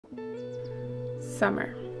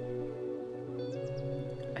Summer.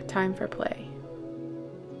 A time for play.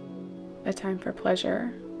 A time for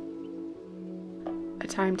pleasure. A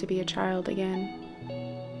time to be a child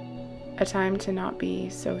again. A time to not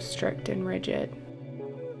be so strict and rigid.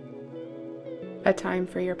 A time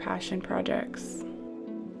for your passion projects.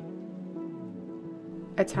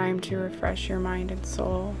 A time to refresh your mind and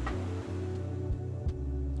soul.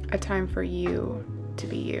 A time for you to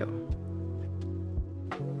be you.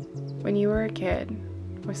 When you were a kid,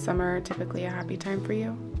 was summer typically a happy time for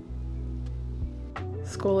you?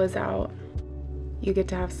 School is out. You get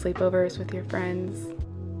to have sleepovers with your friends.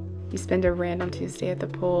 You spend a random Tuesday at the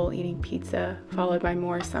pool eating pizza, followed by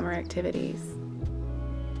more summer activities.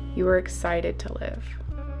 You were excited to live.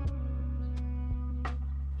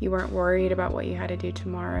 You weren't worried about what you had to do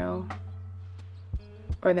tomorrow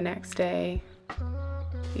or the next day.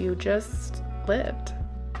 You just lived.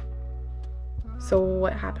 So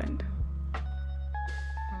what happened?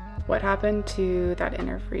 What happened to that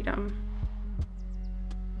inner freedom?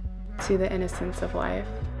 To the innocence of life?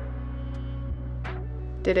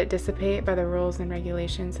 Did it dissipate by the rules and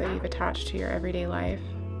regulations that you've attached to your everyday life?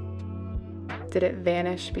 Did it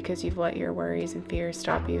vanish because you've let your worries and fears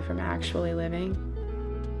stop you from actually living?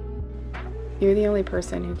 You're the only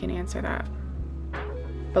person who can answer that.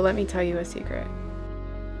 But let me tell you a secret.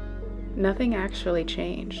 Nothing actually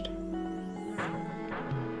changed.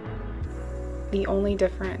 The only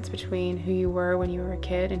difference between who you were when you were a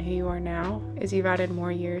kid and who you are now is you've added more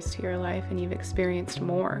years to your life and you've experienced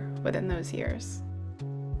more within those years.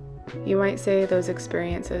 You might say those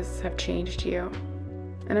experiences have changed you,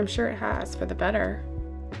 and I'm sure it has for the better.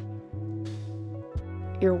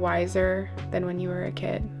 You're wiser than when you were a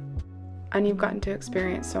kid, and you've gotten to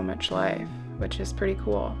experience so much life, which is pretty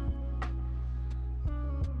cool.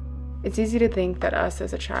 It's easy to think that us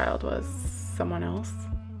as a child was someone else.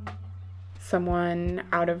 Someone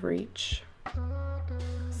out of reach,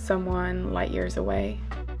 someone light years away.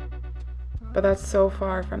 But that's so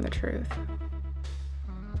far from the truth.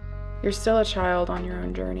 You're still a child on your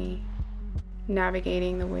own journey,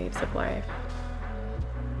 navigating the waves of life,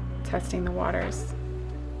 testing the waters.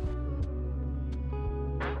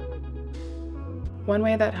 One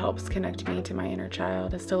way that helps connect me to my inner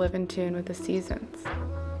child is to live in tune with the seasons,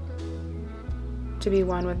 to be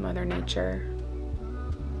one with Mother Nature.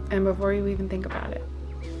 And before you even think about it,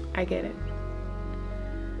 I get it.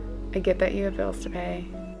 I get that you have bills to pay,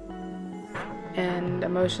 and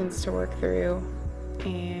emotions to work through,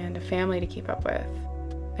 and a family to keep up with,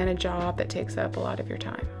 and a job that takes up a lot of your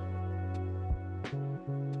time.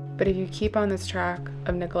 But if you keep on this track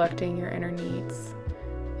of neglecting your inner needs,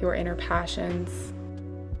 your inner passions,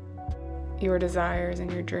 your desires,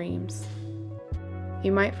 and your dreams,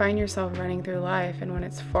 you might find yourself running through life, and when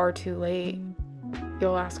it's far too late,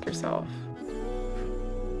 you'll ask yourself,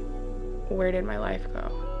 where did my life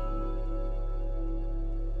go?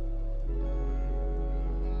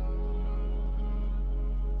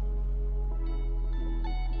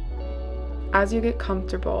 As you get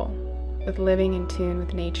comfortable with living in tune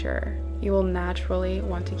with nature, you will naturally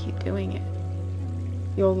want to keep doing it.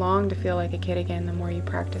 You'll long to feel like a kid again the more you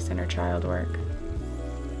practice inner child work.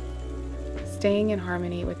 Staying in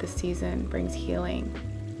harmony with the season brings healing.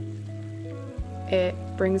 It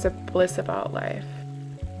brings a bliss about life,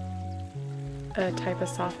 a type of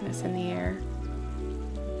softness in the air,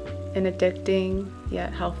 an addicting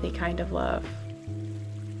yet healthy kind of love.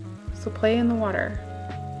 So play in the water,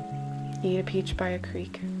 eat a peach by a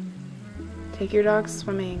creek, take your dog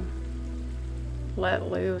swimming,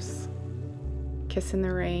 let loose, kiss in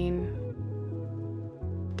the rain,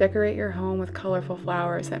 decorate your home with colorful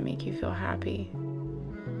flowers that make you feel happy,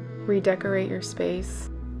 redecorate your space,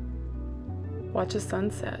 watch a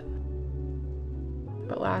sunset.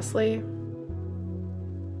 But lastly,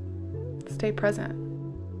 stay present.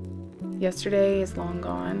 Yesterday is long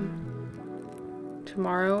gone.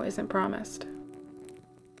 Tomorrow isn't promised.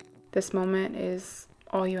 This moment is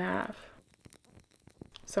all you have.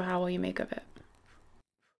 So how will you make of it?